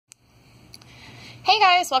Hey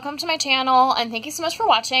guys, welcome to my channel and thank you so much for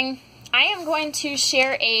watching. I am going to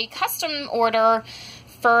share a custom order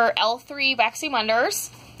for L3 Waxy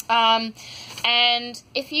Wonders. And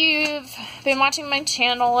if you've been watching my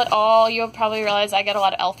channel at all, you'll probably realize I get a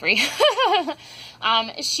lot of L3.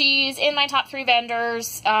 She's in my top 3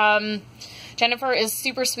 vendors. Jennifer is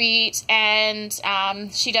super sweet, and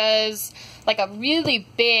she does like a really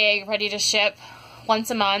big ready to ship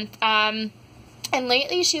once a month. And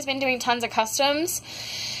lately she's been doing tons of customs,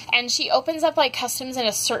 and she opens up like customs in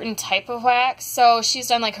a certain type of wax. So she's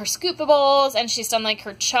done like her scoopables, and she's done like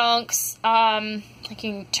her chunks, like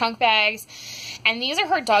in chunk bags. And these are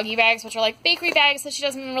her doggy bags, which are like bakery bags that she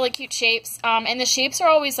does in really cute shapes. And the shapes are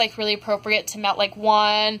always like really appropriate to melt like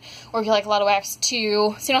 1, or if you like a lot of wax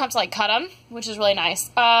 2, so you don't have to like cut them, which is really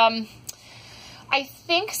nice. I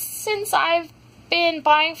think since I've been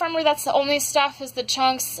buying from her, that's the only stuff is the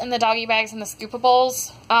chunks and the doggy bags and the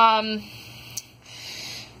scoopables.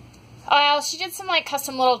 Well, she did some like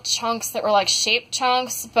custom little chunks that were like shaped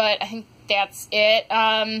chunks, but I think that's it.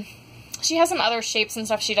 She has some other shapes and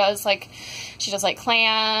stuff she does, like she does like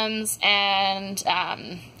clams and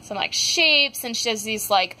some like shapes, and she does these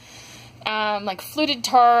like fluted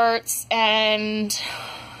tarts, and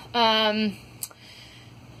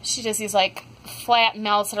she does these like flat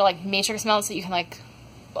melts that are like matrix melts that you can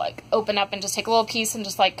like open up and just take a little piece and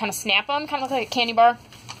just like kind of snap them, kind of look like a candy bar.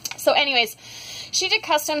 So anyways, she did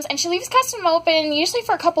customs, and she leaves custom open usually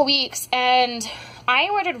for a couple weeks, and I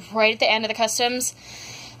ordered right at the end of the customs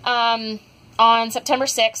on September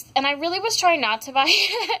 6th, and I really was trying not to buy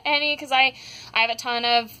any because I have a ton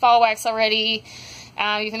of fall wax already,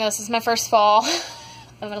 even though this is my first fall.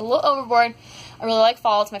 I'm a little overboard. I really like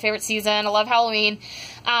fall. It's my favorite season. I love Halloween.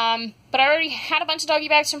 But I already had a bunch of doggy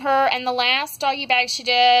bags from her, and the last doggy bag she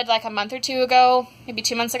did like a month or 2 ago, maybe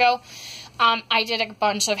 2 months ago, I did a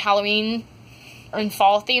bunch of Halloween and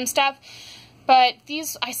fall themed stuff. But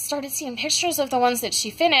these, I started seeing pictures of the ones that she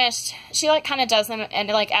finished. She like kind of does them, and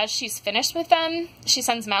like as she's finished with them, she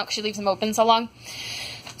sends them out because she leaves them open so long.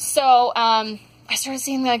 So I started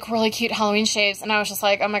seeing like really cute Halloween shapes, and I was just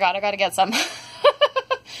like, oh my god, I gotta get some.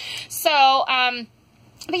 So,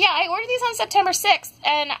 but yeah, I ordered these on September 6th,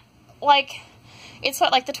 and like, it's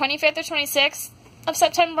what, like the 25th or 26th of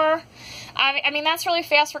September? I mean, that's really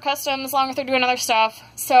fast for customs, as long as they're doing other stuff.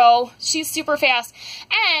 So, she's super fast.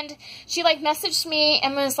 And she, like, messaged me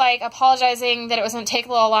and was, like, apologizing that it was going to take a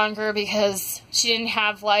little longer because she didn't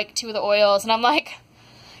have, like, 2 of the oils. And I'm like,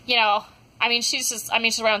 you know, I mean, she's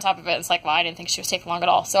right on top of it. It's like, well, I didn't think she was taking long at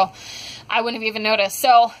all. So, I wouldn't have even noticed.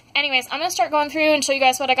 So, anyways, I'm going to start going through and show you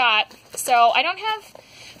guys what I got. So, I don't have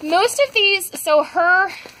most of these. So, her...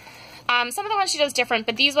 some of the ones she does different,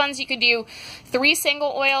 but these ones you could do 3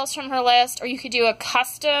 single oils from her list, or you could do a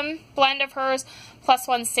custom blend of hers plus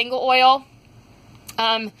 1 single oil.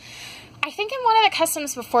 I think in one of the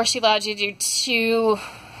customs before she allowed you to do 2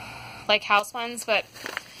 like house ones, but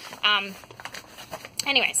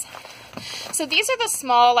anyways. So these are the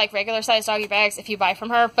small like regular size doggy bags if you buy from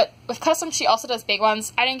her, but with custom she also does big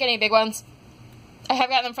ones. I didn't get any big ones. I have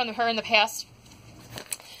gotten them from her in the past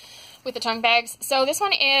with the chunk bags. So this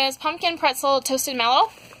one is pumpkin, pretzel, toasted mellow,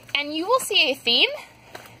 and you will see a theme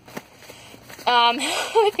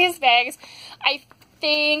with these bags. I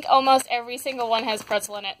think almost every single one has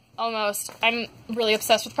pretzel in it. Almost. I'm really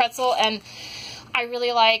obsessed with pretzel, and I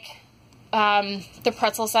really like the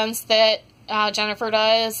pretzel scents that Jennifer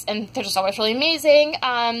does, and they're just always really amazing.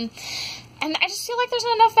 And I just feel like there's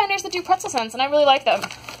not enough vendors that do pretzel scents, and I really like them.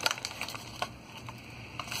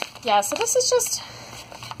 Yeah, so this is just...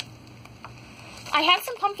 I had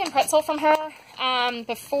some pumpkin pretzel from her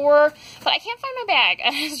before, but I can't find my bag.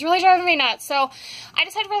 It's really driving me nuts. So I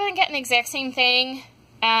decided rather than getting the exact same thing,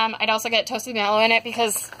 I'd also get toasted marshmallow in it,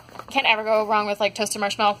 because you can't ever go wrong with like toasted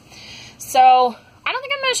marshmallow. So I don't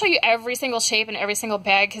think I'm going to show you every single shape and every single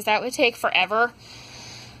bag, because that would take forever.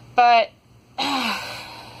 But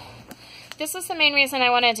this is the main reason I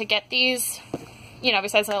wanted to get these, you know,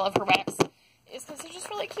 besides I love her wax, is because they're just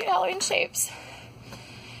really cute Halloween shapes.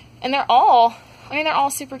 And they're all... I mean, they're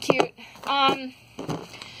all super cute.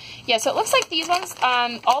 Yeah, so it looks like these ones,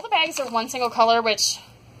 all the bags are 1 single color, which,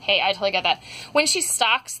 hey, I totally get that. When she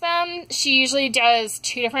stocks them, she usually does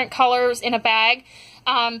 2 different colors in a bag.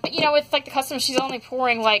 But, you know, with, like, the custom, she's only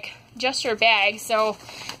pouring, like, just her bag, so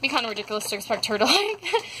it'd be kind of ridiculous to expect her to, like,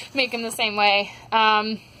 make them the same way.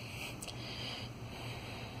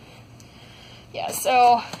 Yeah,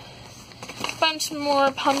 so, a bunch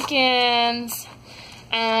more pumpkins.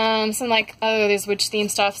 Some like, oh, these witch theme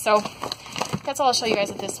stuff, so that's all I'll show you guys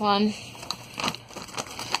with this one.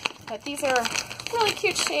 But these are really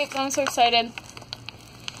cute shapes. I'm so excited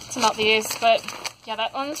to melt these, but yeah,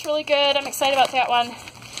 that one's really good. I'm excited about that one.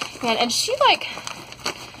 Man, and she, like,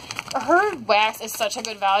 her wax is such a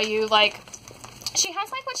good value. Like, she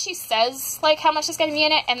has, like, what she says, like, how much is going to be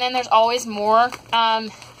in it, and then there's always more.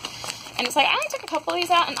 And it's like, I only took a couple of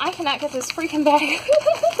these out, and I cannot get this freaking bag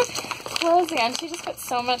closed again. She just puts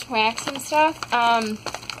so much wax and stuff.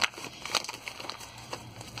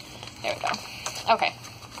 There we go. Okay.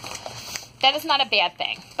 That is not a bad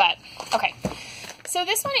thing, but, okay. So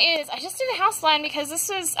this one is, I just did a house blend because this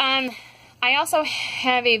was, I also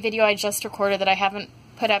have a video I just recorded that I haven't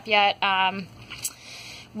put up yet,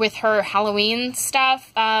 with her Halloween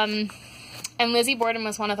stuff, and Lizzie Borden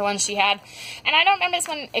was one of the ones she had, and I don't remember this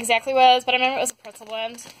one exactly was, but I remember it was a pretzel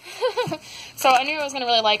blend, so I knew I was going to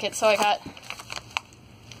really like it, so I got,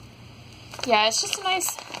 yeah, it's just a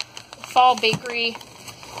nice fall bakery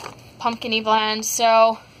pumpkin-y blend.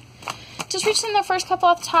 So just reached in the first couple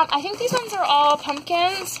off the top. I think these ones are all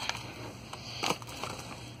pumpkins,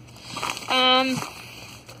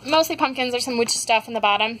 mostly pumpkins. There's some witch stuff in the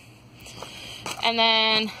bottom, and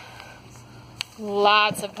then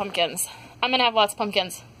lots of pumpkins. I'm gonna have lots of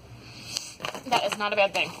pumpkins. That is not a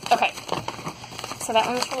bad thing. Okay, so that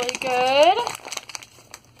one's really good.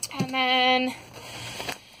 And then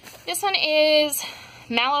this one is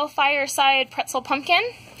Mallow Fireside Pretzel Pumpkin.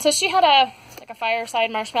 So she had a fireside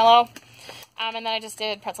marshmallow, and then I just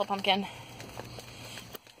did pretzel pumpkin.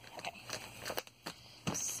 Okay,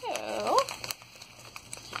 so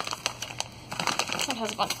this one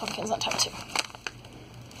has a bunch of pumpkins on top too.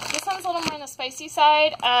 This one's a little more on the spicy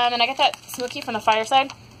side, and I got that smoky from the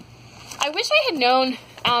fireside. I wish I had known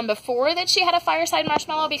before that she had a fireside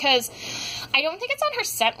marshmallow, because I don't think it's on her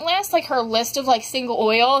scent list, like her list of like single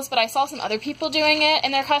oils, but I saw some other people doing it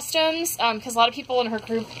in their customs, because a lot of people in her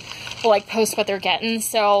group will like post what they're getting,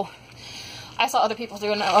 so I saw other people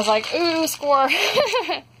doing it, I was like, ooh, score.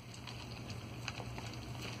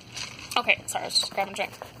 Okay, sorry, I was just grabbing a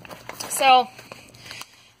drink. So,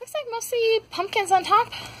 looks like mostly pumpkins on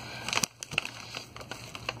top.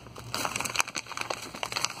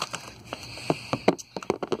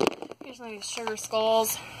 Here's one of these sugar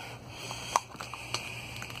skulls.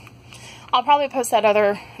 I'll probably post that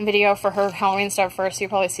other video for her Halloween stuff first, so you'll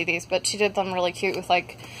probably see these, but she did them really cute with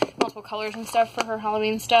like multiple colors and stuff for her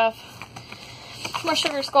Halloween stuff. More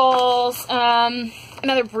sugar skulls,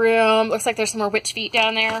 another broom. Looks like there's some more witch feet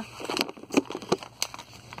down there.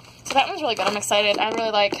 So that one's really good. I'm excited. I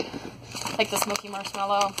really like the smoky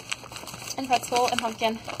marshmallow and pretzel and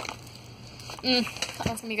pumpkin. That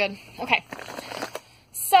one's gonna be good. Okay.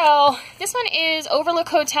 So this one is Overlook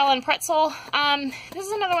Hotel and Pretzel. This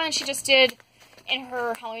is another one that she just did in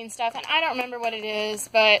her Halloween stuff, and I don't remember what it is,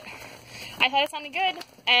 but I thought it sounded good,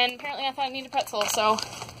 and apparently I thought it needed pretzel, so.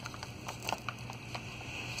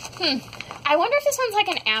 I wonder if this one's like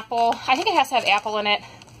an apple. I think it has to have apple in it.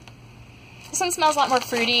 This one smells a lot more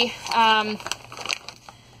fruity.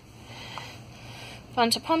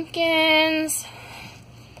 Bunch of pumpkins.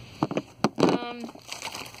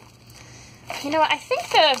 You know what, I think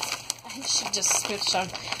she just scooched them.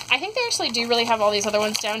 I think they actually do really have all these other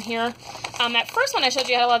ones down here. That first one I showed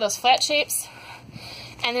you had a lot of those flat shapes.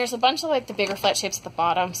 And there's a bunch of like the bigger flat shapes at the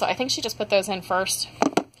bottom. So I think she just put those in first.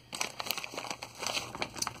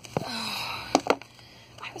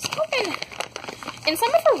 I was hoping, in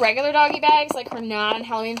some of her regular doggy bags, like her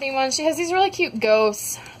non-Halloween themed ones, she has these really cute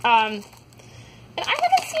ghosts. And I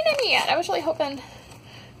haven't seen any yet. I was really hoping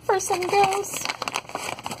for some ghosts.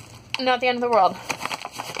 Not the end of the world,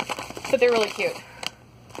 but they're really cute.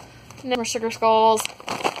 More sugar skulls.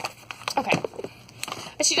 Okay,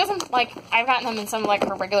 but she doesn't like. I've gotten them in some like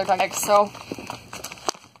her regular dog bags, so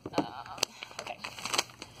okay.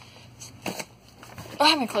 Oh,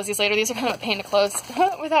 I'm gonna close these later. These are kind of a pain to close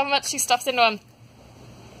with how much she stuffs into them.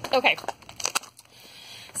 Okay.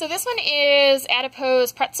 So this one is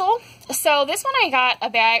Adipose Pretzel. So this one I got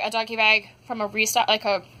a doggy bag from a restock, like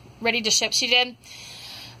a ready to ship she did.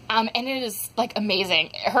 And it is, like,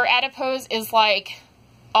 amazing. Her adipose is, like,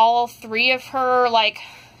 all three of her, like,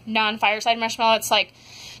 non-fireside marshmallow. It's, like,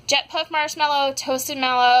 jet puff marshmallow, toasted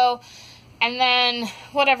mallow, and then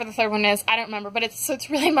whatever the third one is. I don't remember. But it's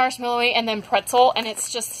really marshmallowy and then pretzel. And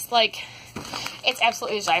it's just, like, it's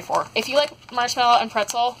absolutely to die for. If you like marshmallow and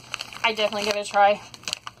pretzel, I definitely give it a try.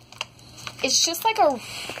 It's just, like, a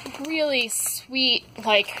really sweet,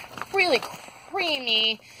 like, really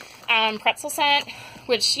creamy pretzel scent.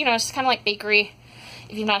 Which, you know, it's just kind of like bakery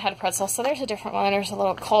if you've not had a pretzel. So there's a different one. There's a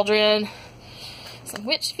little cauldron, some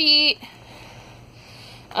witch feet,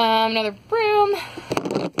 another broom,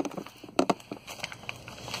 a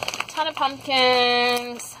ton of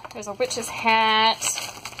pumpkins. There's a witch's hat,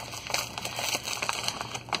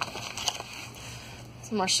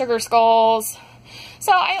 Some more sugar skulls.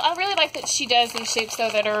 So I really like that she does these shapes though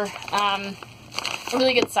that are a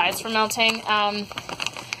really good size for melting. I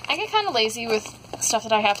get kind of lazy with stuff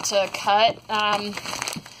that I have to cut.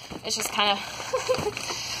 It's just kind of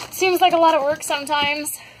seems like a lot of work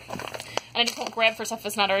sometimes. And I just won't grab for stuff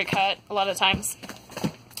that's not already cut a lot of times.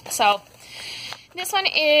 So this one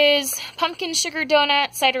is Pumpkin Sugar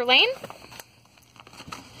Donut Cider Lane.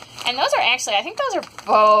 And those are actually, I think those are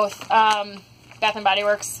both Bath & Body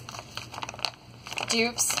Works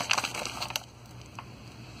dupes.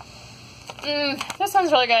 This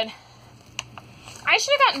one's really good. I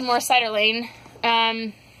should have gotten more Cider Lane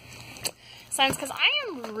scents because I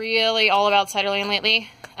am really all about Cider Lane lately.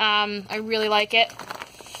 I really like it.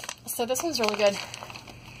 So this one's really good.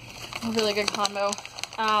 A really good combo.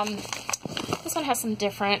 This one has some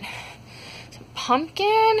different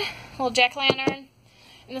pumpkin, little jack-o'-lantern.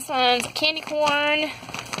 And this one's candy corn.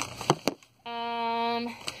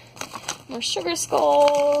 More sugar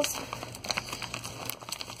skulls.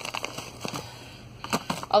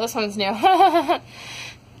 Oh, this one's new. There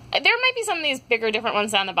might be some of these bigger, different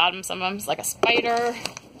ones down the bottom. Some of them's like a spider.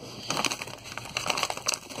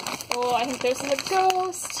 Oh, I think this is a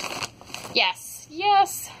ghost. Yes,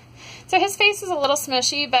 yes. So his face is a little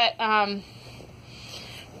smushy, but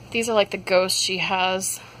these are like the ghosts she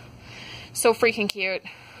has. So freaking cute.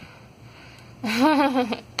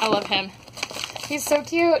 I love him. He's so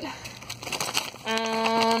cute.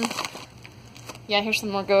 Yeah, here's some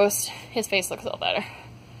more ghosts. His face looks a little better.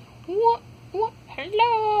 What? What?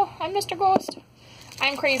 Hello, I'm Mr. Ghost.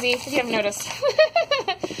 I'm crazy, if you haven't noticed.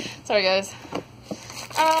 Sorry, guys.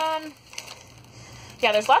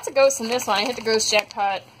 Yeah, there's lots of ghosts in this one. I hit the ghost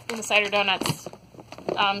jackpot in the cider donuts,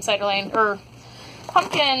 cider lane, or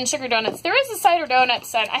pumpkin sugar donuts. There is a cider donut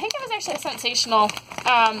scent. I think it was actually a sensational.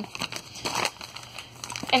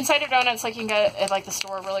 And cider donuts, like you can get at like the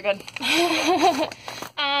store, really good.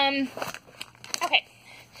 Okay,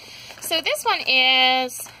 so this one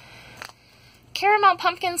is caramel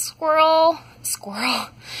pumpkin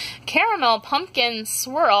caramel pumpkin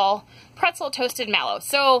swirl pretzel toasted mallow.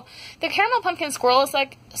 So the caramel pumpkin swirl is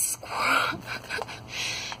like God,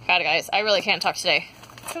 guys, I really can't talk today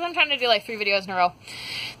because I'm trying to do like 3 videos in a row.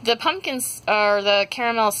 The pumpkins or the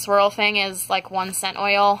caramel swirl thing is like 1 cent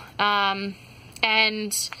oil, and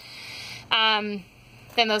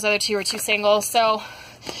then those other 2 are 2 singles. So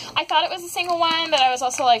I thought it was a single one, but I was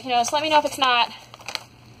also like, you know, just let me know if it's not.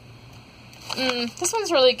 This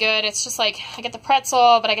one's really good. It's just like, I get the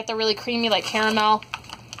pretzel, but I get the really creamy, like, caramel.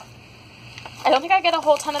 I don't think I get a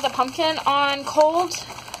whole ton of the pumpkin on cold. So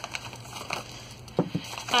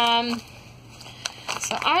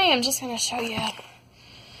I am just going to show you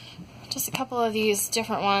just a couple of these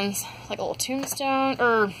different ones. Like a little tombstone,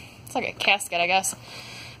 or it's like a casket, I guess.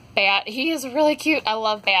 Bat. He is really cute. I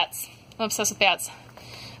love bats. I'm obsessed with bats.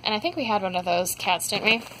 And I think we had one of those cats, didn't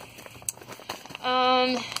we?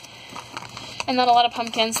 And then a lot of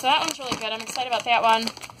pumpkins. So that one's really good. I'm excited about that one.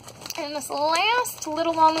 And this last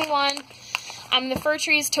little lonely one, the Fir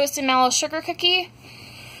Trees Toasted Mallow Sugar Cookie.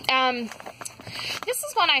 This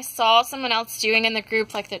is one I saw someone else doing in the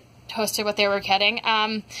group, like that posted what they were getting.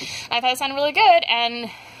 I thought it sounded really good, and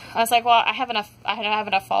I was like, well, I don't have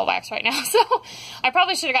enough fall wax right now, so I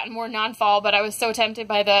probably should have gotten more non-fall, but I was so tempted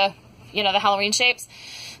by the, you know, the Halloween shapes.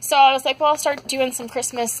 So I was like, well, I'll start doing some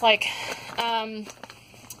Christmas, like,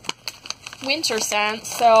 winter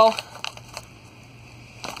scents. So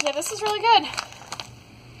yeah, this is really good.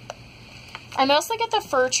 I mostly get the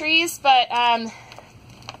Fir Trees, but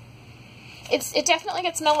it definitely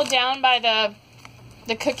gets mellowed down by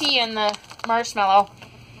the cookie and the marshmallow.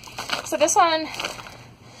 So this one,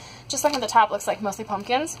 just looking at the top, looks like mostly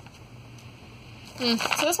pumpkins.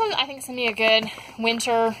 So this one I think is going to be a good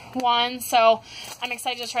winter one, so I'm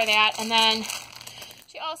excited to try that. And then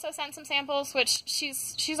she also sent some samples, which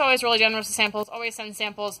she's always really generous with samples, always sends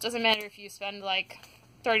samples. Doesn't matter if you spend like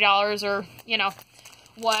 $30 or, you know,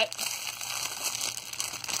 what.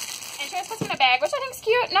 And she always puts them in a bag, which I think is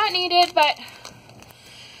cute, not needed, but...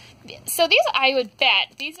 So these, I would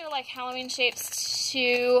bet, these are like Halloween shapes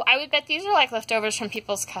too. I would bet these are like leftovers from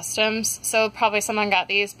people's customs. So probably someone got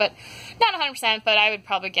these, but not 100%, but I would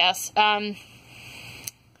probably guess.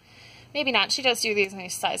 Maybe not. She does do these in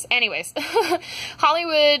these size. Anyways,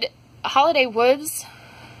 Holiday Woods,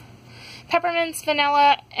 peppermints,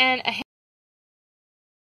 vanilla, and a